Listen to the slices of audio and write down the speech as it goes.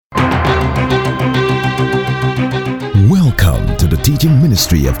teaching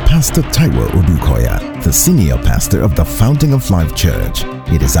ministry of Pastor Taiwo Odukoya, the senior pastor of the Fountain of Life Church.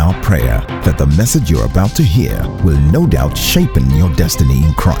 It is our prayer that the message you're about to hear will no doubt shape your destiny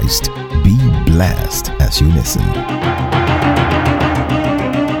in Christ. Be blessed as you listen.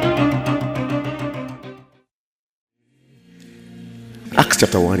 Acts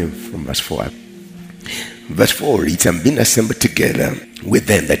chapter 1 from verse 4. Verse 4 reads, and being assembled together with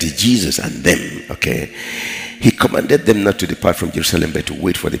them, that is Jesus and them, okay, he commanded them not to depart from Jerusalem, but to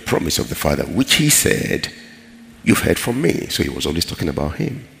wait for the promise of the Father, which he said, you've heard from me. So he was always talking about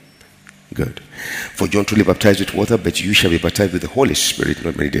him. Good. For John truly baptized with water, but you shall be baptized with the Holy Spirit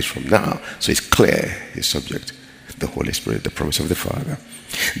not many days from now. So it's clear, his subject, the Holy Spirit, the promise of the Father.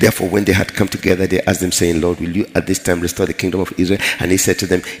 Therefore, when they had come together, they asked him, saying, Lord, will you at this time restore the kingdom of Israel? And he said to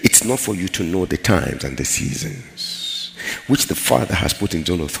them, it's not for you to know the times and the seasons, which the Father has put in his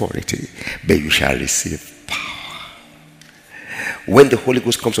own authority, but you shall receive power when the Holy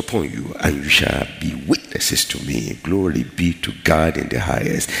Ghost comes upon you, and you shall be witnesses to me. Glory be to God in the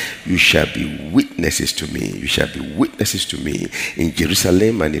highest. You shall be witnesses to me. You shall be witnesses to me in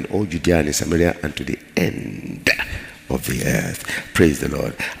Jerusalem and in all Judea and in Samaria and to the end of the earth. Praise the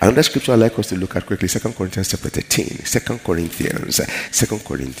Lord. Another scripture I'd like us to look at quickly, 2 Corinthians chapter 13. 2 Corinthians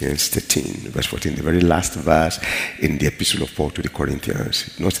 13, verse 14, the very last verse in the epistle of Paul to the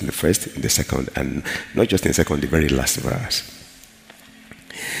Corinthians. Not in the first, in the second, and not just in the second, the very last verse.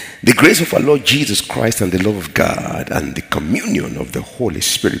 The grace of our Lord Jesus Christ and the love of God and the communion of the Holy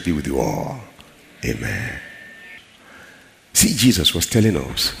Spirit be with you all. Amen. See, Jesus was telling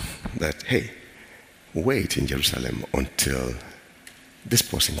us that, hey, wait in Jerusalem until this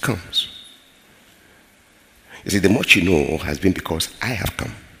person comes. You see, the much you know has been because I have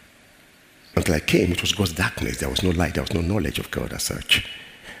come. Until I came, it was God's darkness. There was no light. There was no knowledge of God as such.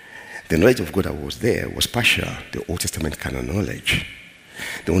 The knowledge of God that was there was partial, the Old Testament kind of knowledge.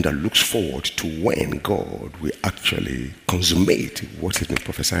 The one that looks forward to when God will actually consummate what he's been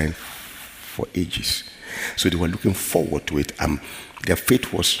prophesying for ages. So they were looking forward to it. Their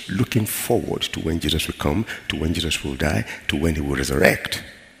faith was looking forward to when Jesus will come, to when Jesus will die, to when he will resurrect.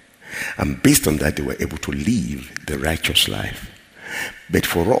 And based on that, they were able to live the righteous life. But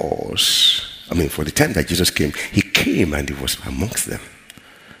for us, for the time that Jesus came, he came and he was amongst them.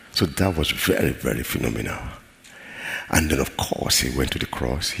 So that was very, very phenomenal. And then, of course, he went to the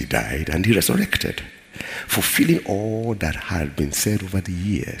cross, he died, and he resurrected, fulfilling all that had been said over the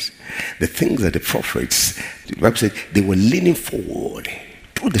years. The things that the prophets, the Bible said, they were leaning forward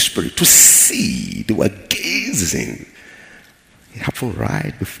to the Spirit to see. They were gazing. It happened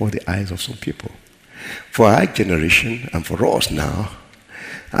right before the eyes of some people. For our generation and for us now,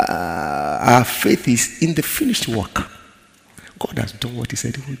 our faith is in the finished work. God has done what he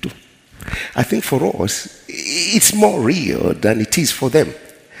said he will do. I think for us, it's more real than it is for them.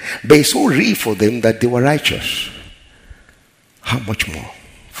 But it's so real for them that they were righteous. How much more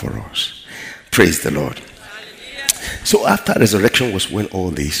for us? Praise the Lord. So after resurrection was when all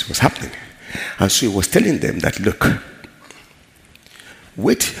this was happening. And so he was telling them that, look,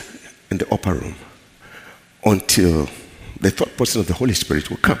 wait in the upper room until the third person of the Holy Spirit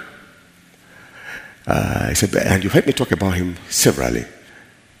will come. He said, and you've heard me talk about him severally,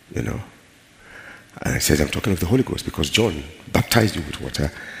 And I said, I'm talking of the Holy Ghost because John baptized you with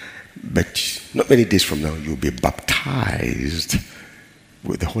water, but not many days from now, you'll be baptized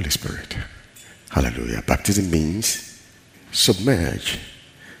with the Holy Spirit. Hallelujah. Baptism means submerge,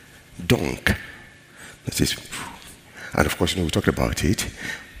 dunk. That is, and of course, we talked about it.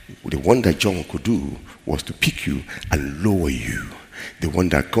 The one that John could do was to pick you and lower you. The one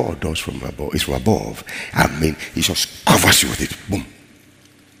that God does from above is from above. He just covers you with it. Boom.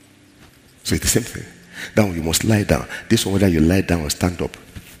 So it's the same thing. Now you must lie down. This one, whether you lie down or stand up,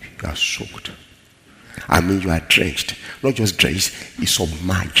 you are soaked. You are drenched. Not just drenched, it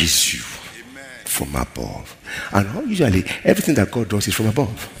submerges you. Amen. From above. And usually, everything that God does is from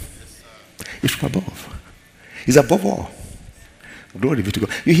above. It's from above. It's above all. Glory be to God.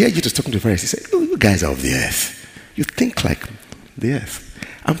 You hear Jesus talking to the Pharisees. He said, you guys are of the earth. You think like the earth.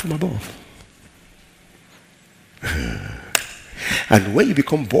 I'm from above. And when you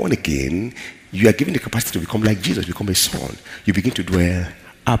become born again, you are given the capacity to become like Jesus, become a son. You begin to dwell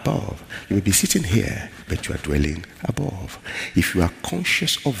above. You may be sitting here, but you are dwelling above. If you are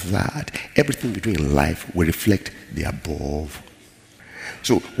conscious of that, everything you do in life will reflect the above.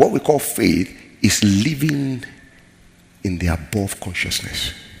 So what we call faith is living in the above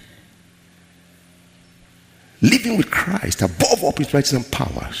consciousness. Living with Christ above all principalities and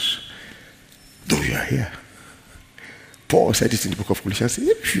powers. Though you are here. Paul said it in the book of Colossians.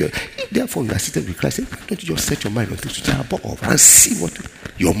 If therefore you are seated with Christ, why don't you just set your mind on things which are above and see what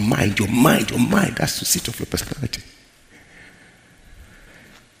your mind, that's the seat of your personality.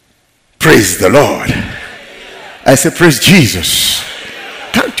 Praise the Lord. I say, praise Jesus.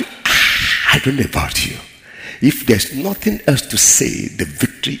 Can't you? I don't know about you. If there's nothing else to say, the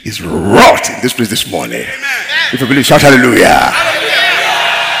victory is wrought in this place this morning. Amen. If you believe, shout hallelujah.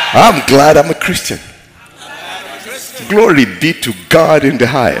 Hallelujah. I'm glad I'm a Christian. Glory be to God in the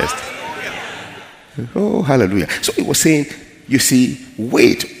highest. Oh, hallelujah. So he was saying, you see,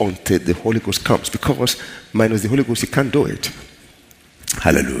 wait until the Holy Ghost comes, because minus the Holy Ghost, you can't do it.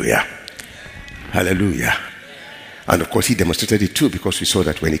 Hallelujah. Hallelujah. And of course, he demonstrated it too, because we saw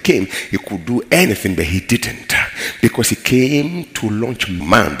that when he came, he could do anything, but he didn't. Because he came to launch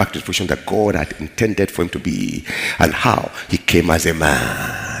man back to the position that God had intended for him to be. And how? He came as a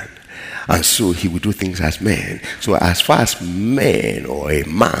man. And so he would do things as men. So as far as man or a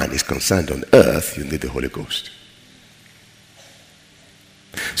man is concerned on earth, you need the Holy Ghost.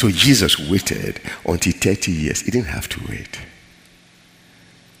 So Jesus waited until 30 years. He didn't have to wait.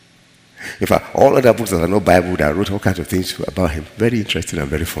 In fact, all other books that are not Bible that wrote all kinds of things about him, very interesting and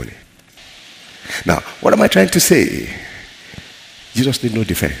very funny. Now, what am I trying to say? Jesus need no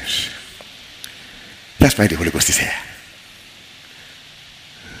defense. That's why the Holy Ghost is here.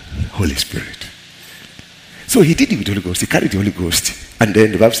 Holy Spirit. So he did it with the Holy Ghost. He carried the Holy Ghost. And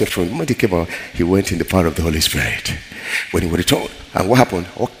then the Bible said from the moment he came out, he went in the power of the Holy Spirit. When he returned, and what happened?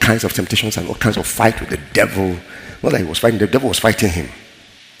 All kinds of temptations and all kinds of fight with the devil. Not that he was fighting, the devil was fighting him.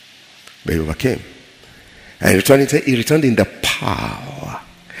 But he overcame. And he returned in the power.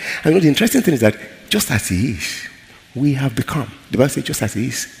 And the interesting thing is that just as he is, we have become. The Bible says just as he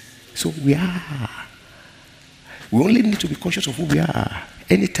is, so we are. We only need to be conscious of who we are.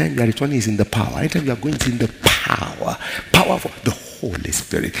 Anytime you are returning is in the power. Anytime you are going, it's in the power. Power for the Holy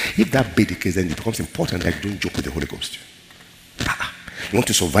Spirit. If that be the case, then it becomes important that you don't joke with the Holy Ghost. You want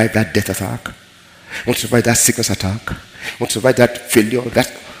to survive that death attack? You want to survive that sickness attack? You want to survive that failure? That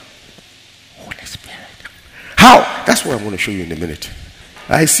Holy Spirit. How? That's what I'm going to show you in a minute.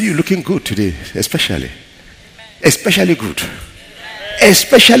 I see you looking good today, especially. Especially good.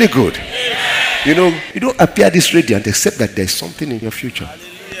 Especially good. You know, you don't appear this radiant except that there's something in your future.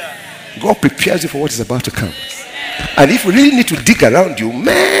 God prepares you for what is about to come. And if we really need to dig around you,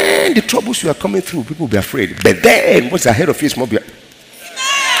 man, the troubles you are coming through, people will be afraid. But then, what's ahead of you is more. That's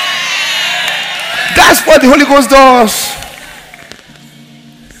what the Holy Ghost does.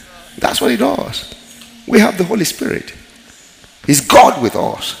 That's what he does. We have the Holy Spirit. He's God with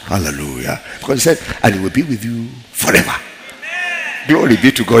us. Hallelujah. Because he said, and he will be with you forever. Glory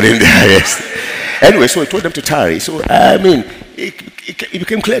be to God in the highest. Anyway, so he told them to tarry. So, I mean, it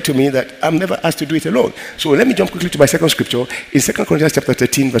became clear to me that I'm never asked to do it alone. So let me jump quickly to my second scripture. In 2 Corinthians chapter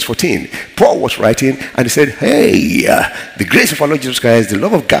 13, verse 14, Paul was writing and he said, hey, the grace of our Lord Jesus Christ, the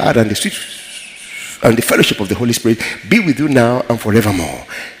love of God, and the sweet and the fellowship of the Holy Spirit be with you now and forevermore.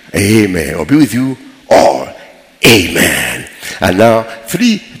 Amen. Or be with you all. Amen. And now,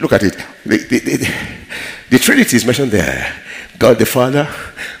 look at it. The Trinity is mentioned there. God the Father,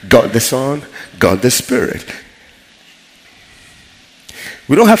 God the Son, God the Spirit.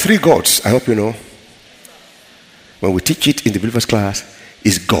 We don't have three gods, I hope you know. When we teach it in the believers class,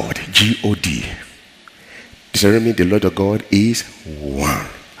 it's God, G-O-D. Does that mean the Lord of God is one?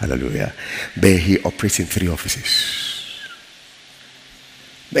 Hallelujah. But he operates in three offices.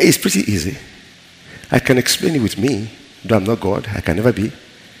 But it's pretty easy. I can explain it with me, though I'm not God, I can never be.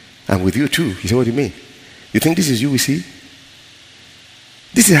 I'm with you too. You say, what do you mean? You think this is you we see?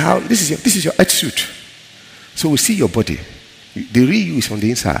 This is your earth suit. So we see your body. The real you is on the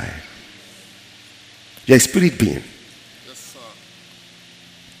inside. You're a spirit being. Yes, sir.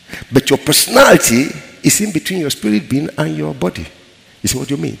 But your personality is in between your spirit being and your body. You see what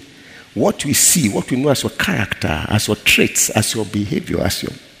you mean? What we see, what we know as your character, as your traits, as your behavior,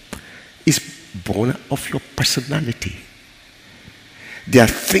 is born of your personality. There are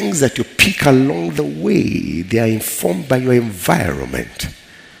things that you pick along the way. They are informed by your environment.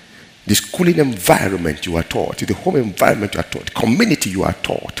 The schooling environment you are taught, the home environment you are taught, the community you are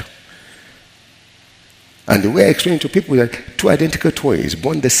taught. And the way I explain to people is that two identical twins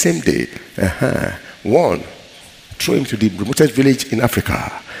born the same day. One, throw him to the remotest village in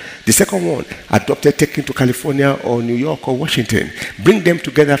Africa. The second one, adopted, taken to California or New York or Washington. Bring them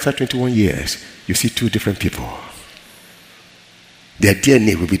together after 21 years. You see two different people. Their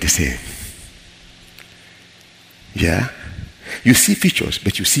DNA will be the same. Yeah? You see features,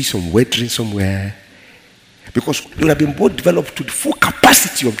 but you see some weathering somewhere. Because they have been both developed to the full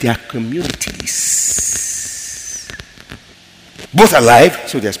capacity of their communities. Both alive,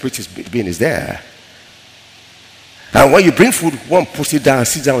 so their spirit being is there. And when you bring food, one puts it down,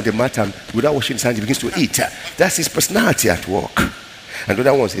 sits down on the mat, and without washing his hands, he begins to eat. That's his personality at work. And the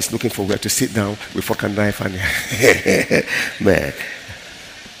other one is looking for where to sit down with fork and knife and man.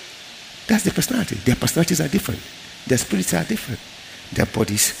 That's the personality. Their personalities are different. Their spirits are different. Their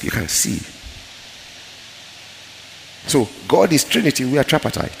bodies, you can see. So God is Trinity, we are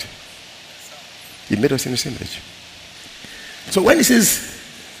tripartite. He made us in his image. So when he says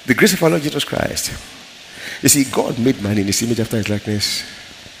the grace of our Lord Jesus Christ, you see, God made man in his image after his likeness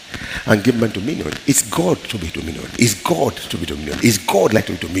and gave man dominion. It's God to be dominion. It's God to be dominion. It's God like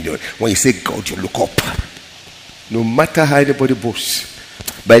to be dominion. When you say God, you look up. No matter how anybody boasts,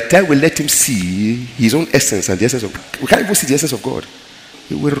 by the time we let him see his own essence and the essence of, we can't even see the essence of God,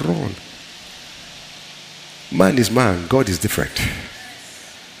 he will run. Man is man, God is different.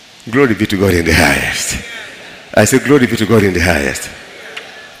 Glory be to God in the highest. I say glory be to God in the highest.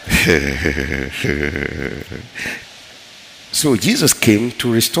 So Jesus came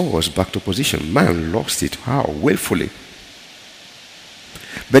to restore us back to position. Man lost it. How? Willfully.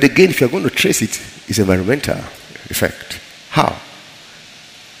 But again, if you're going to trace it, it's environmental effect. How?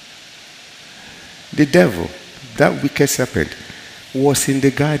 The devil, that wicked serpent, was in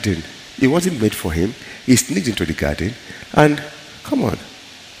the garden. It wasn't made for him. He sneaked into the garden and, come on,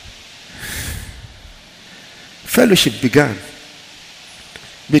 fellowship began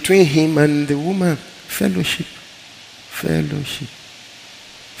between him and the woman. Fellowship.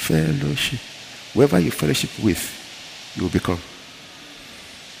 Whoever you fellowship with, you will become.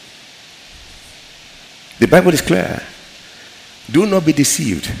 The Bible is clear. Do not be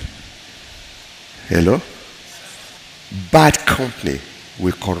deceived. Hello? Bad company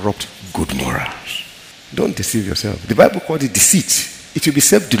will corrupt good morals. Don't deceive yourself. The Bible calls it deceit. It will be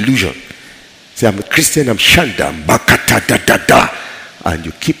self-delusion. Say, I'm a Christian, I'm Shanda, I'm Bakata, da, da, da. And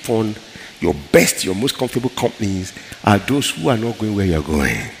you keep on, your best, your most comfortable companies are those who are not going where you're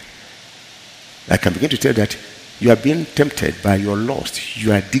going. I can begin to tell that you are being tempted by your lust.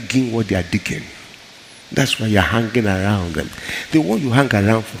 You are digging what they are digging. That's why you're hanging around them. The one you hang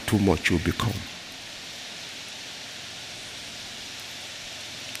around for too much, you'll become.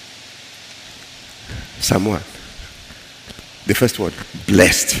 Psalm 1. The first word,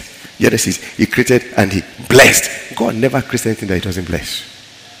 blessed. The other says, he created and he blessed. God never creates anything that he doesn't bless.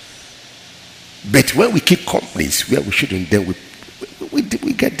 But when we keep companies where we shouldn't, then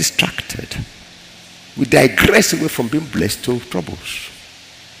we get distracted. We digress away from being blessed to troubles.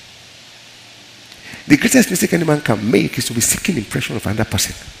 The greatest mistake any man can make is to be seeking impression of another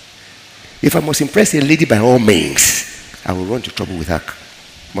person. If I must impress a lady by all means, I will run into trouble with her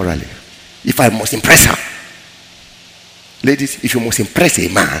morally. If I must impress her. Ladies, if you must impress a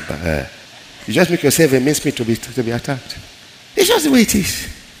man, you just make yourself a mincemeat to be attacked. It's just the way it is.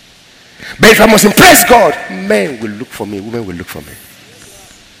 But if I must impress God, men will look for me, women will look for me.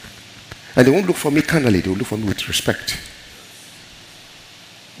 And they won't look for me carnally, they will look for me with respect.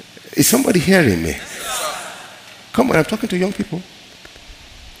 Is somebody hearing me? Come on, I'm talking to young people.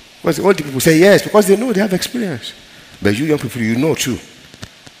 Because all the people say yes, because they know they have experience. But you young people, you know too.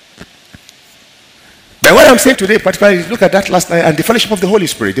 But what I'm saying today, particularly, look at that last night and the fellowship of the Holy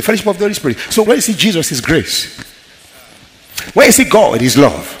Spirit. The fellowship of the Holy Spirit. So when you see Jesus, His grace. When you see God, His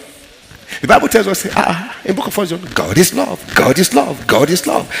love. The Bible tells us in book of 1 John, God is love. God is love. God is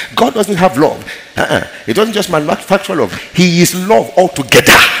love. God doesn't have love. It doesn't just manufacture love. He is love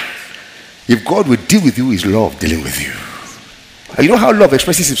altogether. If God will deal with you, His love dealing with you. And you know how love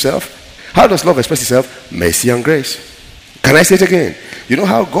expresses itself? How does love express itself? Mercy and grace. Can I say it again? You know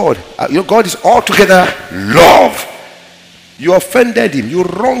how God is altogether love. You offended Him. You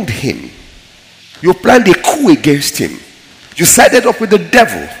wronged Him. You planned a coup against Him. You sided up with the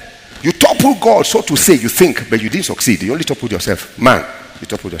devil. You toppled God, so to say, you think, but you didn't succeed. You only toppled yourself. Man, you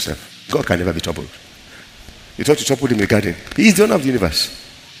toppled yourself. God can never be toppled. You thought you toppled Him in the garden. He is the owner of the universe.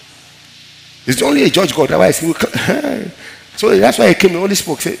 He's only a judge God. Otherwise, He will. So that's why He came and only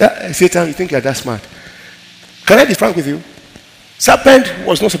spoke. Say, Satan, you think you're that smart? Can I be frank with you? Serpent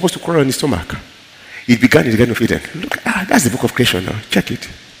was not supposed to crawl on his stomach. It began in the Garden of Eden. Look, that's the book of creation now. Check it.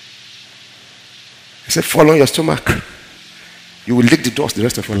 He said, fall on your stomach. You will lick the dust the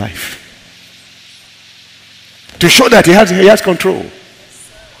rest of your life. To show that he has control.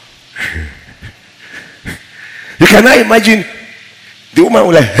 You cannot imagine the woman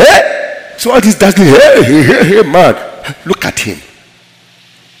will like, hey! So all this dazzling, hey, mad. Look at him.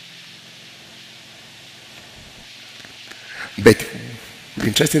 But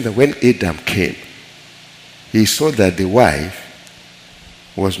interesting that when Adam came, he saw that the wife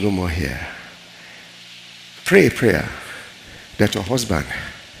was no more here. Pray a prayer that your husband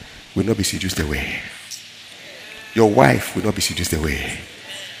will not be seduced away. Your wife will not be seduced away.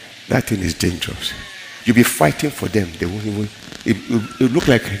 That thing is dangerous. You'll be fighting for them. They won't even, it will look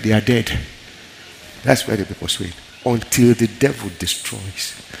like they are dead. That's why they'll be persuaded. Until the devil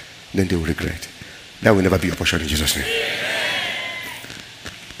destroys, then they will regret. That will never be your portion in Jesus' name.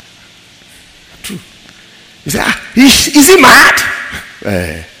 True. You say, is he mad?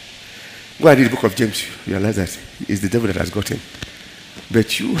 Go and read the book of James. You realize that it's the devil that has got him.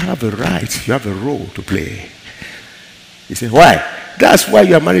 But you have a right, you have a role to play. He said, why? That's why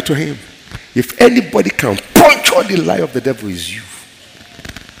you are married to him. If anybody can puncture the lie of the devil, is you.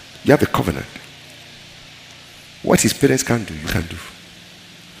 You have a covenant. What his parents can't do, you can do.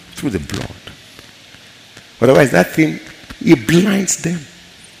 Through the blood. Otherwise, that thing, it blinds them.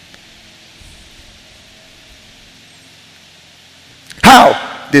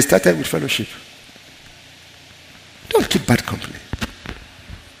 How? They started with fellowship. Don't keep bad company.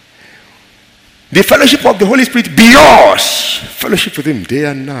 The fellowship of the Holy Spirit be yours. Fellowship with him day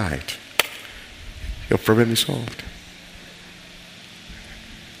and night. Your problem is solved.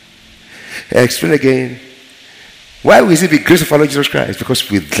 I explain again. Why will it be grace of our Lord Jesus Christ? Because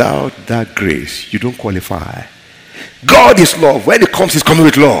without that grace, you don't qualify. God is love. When it comes, he's coming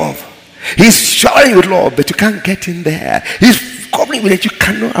with love. He's showering with love, but you can't get in there. He's covering with it. You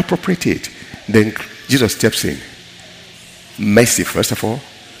cannot appropriate it. Then Jesus steps in. Mercy, first of all.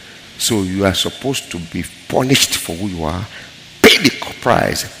 So you are supposed to be punished for who you are. Pay the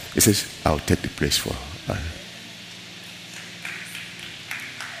price. He says, I'll take the place for her.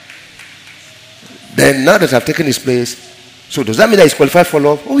 Then now that I've taken his place, so does that mean that he's qualified for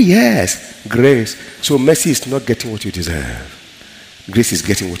love? Oh yes, grace. So mercy is not getting what you deserve. Grace is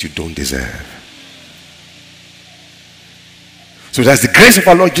getting what you don't deserve. So that's the grace of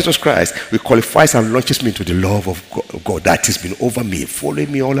our Lord Jesus Christ, which qualifies and launches me into the love of God that has been over me, following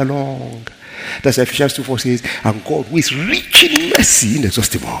me all along. That's why Ephesians 2:4 says, and God who is rich in mercy,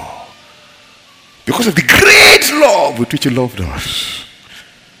 inexhaustible, because of the great love with which he loved us.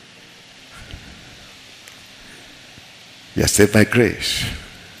 We are saved by grace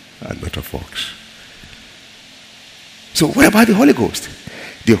and not of works. So what about the Holy Ghost?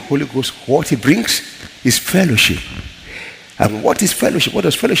 The Holy Ghost, what he brings is fellowship. And what is fellowship? What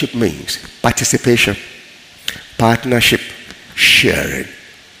does fellowship mean? Participation, partnership, sharing.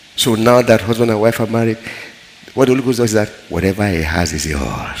 So now that husband and wife are married, what the Holy Ghost does is that whatever he has is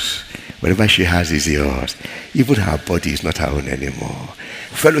yours. Whatever she has is yours. Even her body is not her own anymore.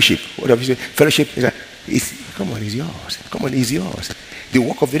 Fellowship. What have you said? Fellowship is that come on, it's yours. Come on, it's yours. The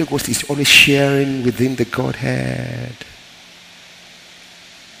work of the Holy Ghost is always sharing within the Godhead.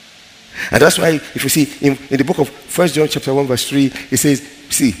 And that's why, if you see in the book of 1 John chapter 1 verse 3, it says,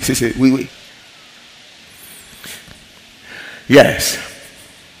 yes,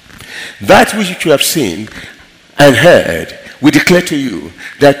 that which you have seen and heard, we declare to you,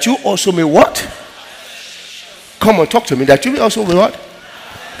 that you also may what? Come on, talk to me. That you may also may what?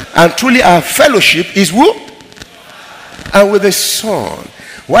 And truly our fellowship is who? And with the Son.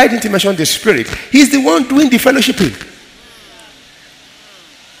 Why didn't he mention the Spirit? He's the one doing the fellowshipping.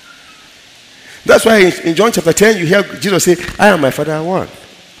 That's why in John chapter 10, you hear Jesus say, I and my Father are one.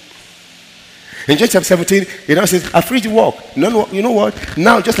 In John chapter 17, he now says, I'm free to walk. You know what?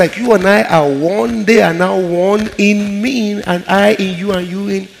 Now, just like you and I are one, they are now one in me, and I in you, and you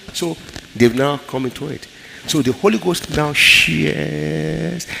in. So they've now come into it. So the Holy Ghost now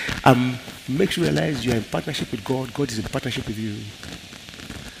shares and makes you realize you are in partnership with God. God is in partnership with you.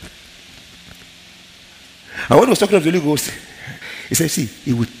 And when he was talking of the Holy Ghost, he said, see,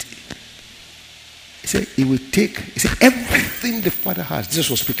 he will take everything the Father has. Jesus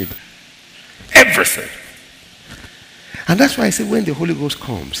was speaking. Everything. And that's why I say when the Holy Ghost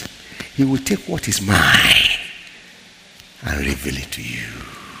comes, he will take what is mine and reveal it to you.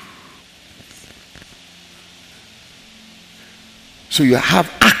 So you have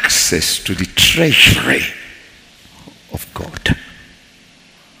access to the treasury of God.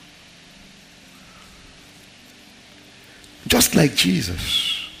 Just like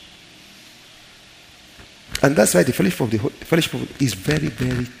Jesus. And that's why the fellowship is very,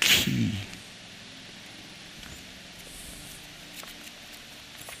 very key.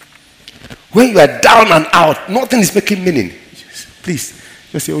 When you are down and out, nothing is making meaning. Please,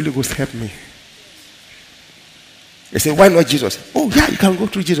 just say, Holy Ghost, help me. They say, why not Jesus? Oh, yeah, you can go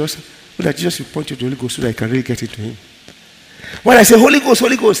through Jesus. So that Jesus will point you to the Holy Ghost so that I can really get into him. When I say, Holy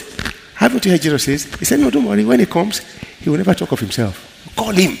Ghost, haven't you heard Jesus says? He said, no, don't worry. When he comes, he will never talk of himself.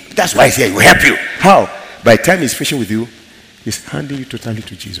 Call him. That's why he's here. He will help you. How? By the time he's fishing with you, he's handing you totally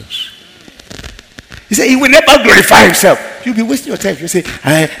to Jesus. He said he will never glorify himself. You'll be wasting your time. You say,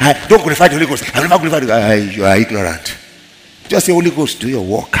 I don't glorify the Holy Ghost. I will never glorify the Ghost. You are ignorant. Just say, Holy Ghost, do your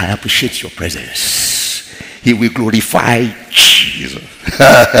work. I appreciate your presence. He will glorify Jesus.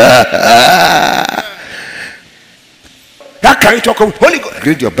 How can you talk about Holy Ghost?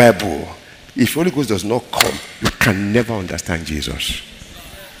 Read your Bible. If Holy Ghost does not come, you can never understand Jesus.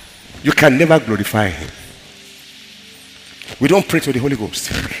 You can never glorify him. We don't pray to the Holy Ghost.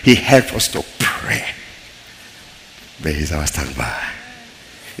 He helps us to pray. But he's our standby.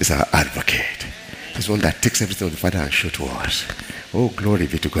 He's our advocate. He's one that takes everything of the Father and shows to us. Oh, glory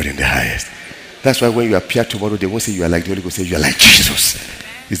be to God in the highest. That's why when you appear tomorrow, they won't say you are like the Holy Ghost. Say you are like Jesus.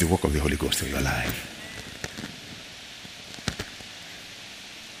 It's the work of the Holy Ghost in your life.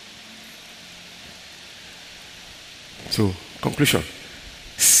 So, conclusion.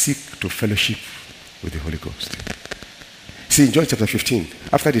 Seek to fellowship with the Holy Ghost. See, in John chapter 15,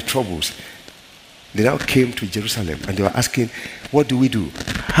 after the troubles, they now came to Jerusalem and they were asking, what do we do?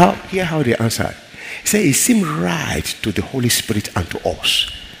 Hear how they answered. He said, it seemed right to the Holy Spirit and to us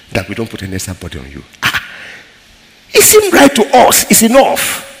that we don't put any extra burden on you. It seemed right to us. It's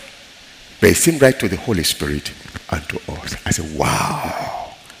enough. But it seemed right to the Holy Spirit and to us. I said,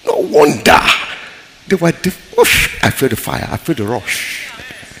 wow. No wonder. They were I feel the fire. I feel the rush.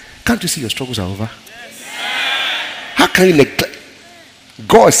 Can't you see your struggles are over? How can you neglect?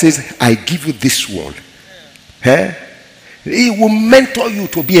 God says, I give you this one. He will mentor you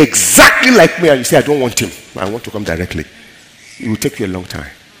to be exactly like me. And you say, I don't want him. I want to come directly. It will take you a long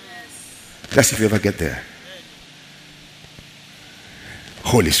time. That's if you ever get there.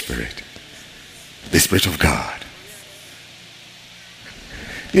 Holy Spirit. The Spirit of God.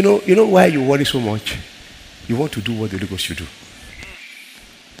 You know why you worry so much? You want to do what the Holy Ghost should do.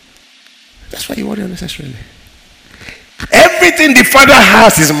 That's why you worry unnecessarily. Everything the Father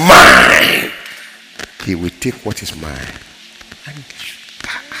has is mine. He will take what is mine.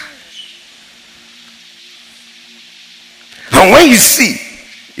 And when you see,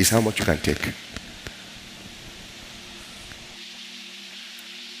 is how much you can take.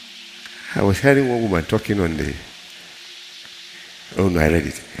 I was hearing one woman talking on the... Oh no, I read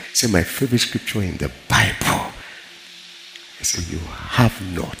it. Say, my favorite scripture in the Bible. He said, you have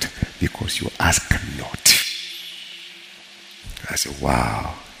not because you ask not. I said,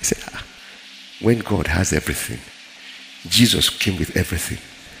 wow. He said, when God has everything, Jesus came with everything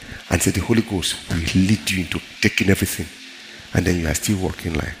and said the Holy Ghost will lead you into taking everything, and then you are still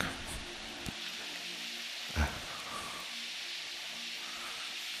walking like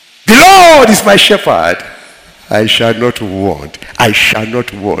the Lord is my shepherd. I shall not want. I shall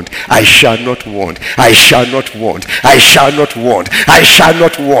not want. I shall not want. I shall not want. I shall not want. I shall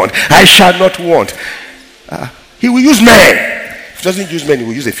not want. I shall not want. He will use men. If he doesn't use men, he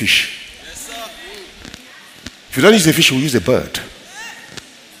will use a fish. If he doesn't use a fish, he will use a bird.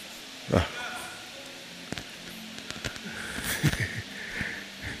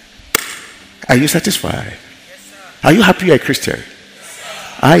 Are you satisfied? Are you happy you're a Christian?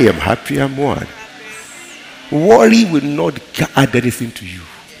 I am happy I'm one. Worry will not add anything to you.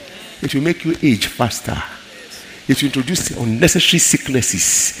 It will make you age faster. It will introduce unnecessary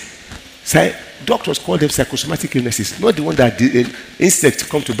sicknesses. Doctors call them psychosomatic illnesses, not the one that the insects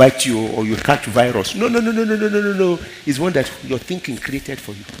come to bite you or you catch virus. No. It's one that your thinking created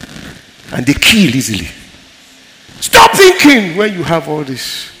for you. And they kill easily. Stop thinking when you have all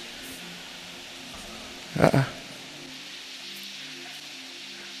this.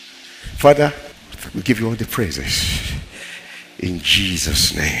 Father, we give you all the praises. In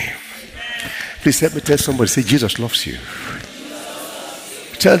Jesus' name. Please help me tell somebody, say, Jesus loves you.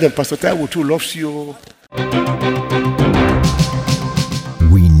 Tell them, Pastor Taiwo too loves you.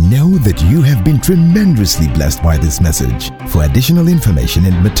 We know that you have been tremendously blessed by this message. For additional information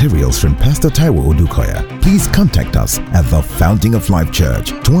and materials from Pastor Taiwo Odukoya, please contact us at the Fountain of Life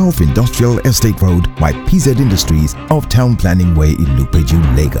Church, 12 Industrial Estate Road by PZ Industries of Town Planning Way in Lupeju,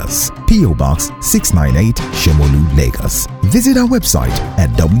 Lagos. P.O. Box 698, Shemolu, Lagos. Visit our website at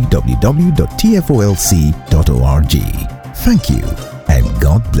www.tfolc.org. Thank you, and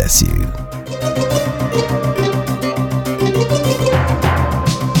God bless you.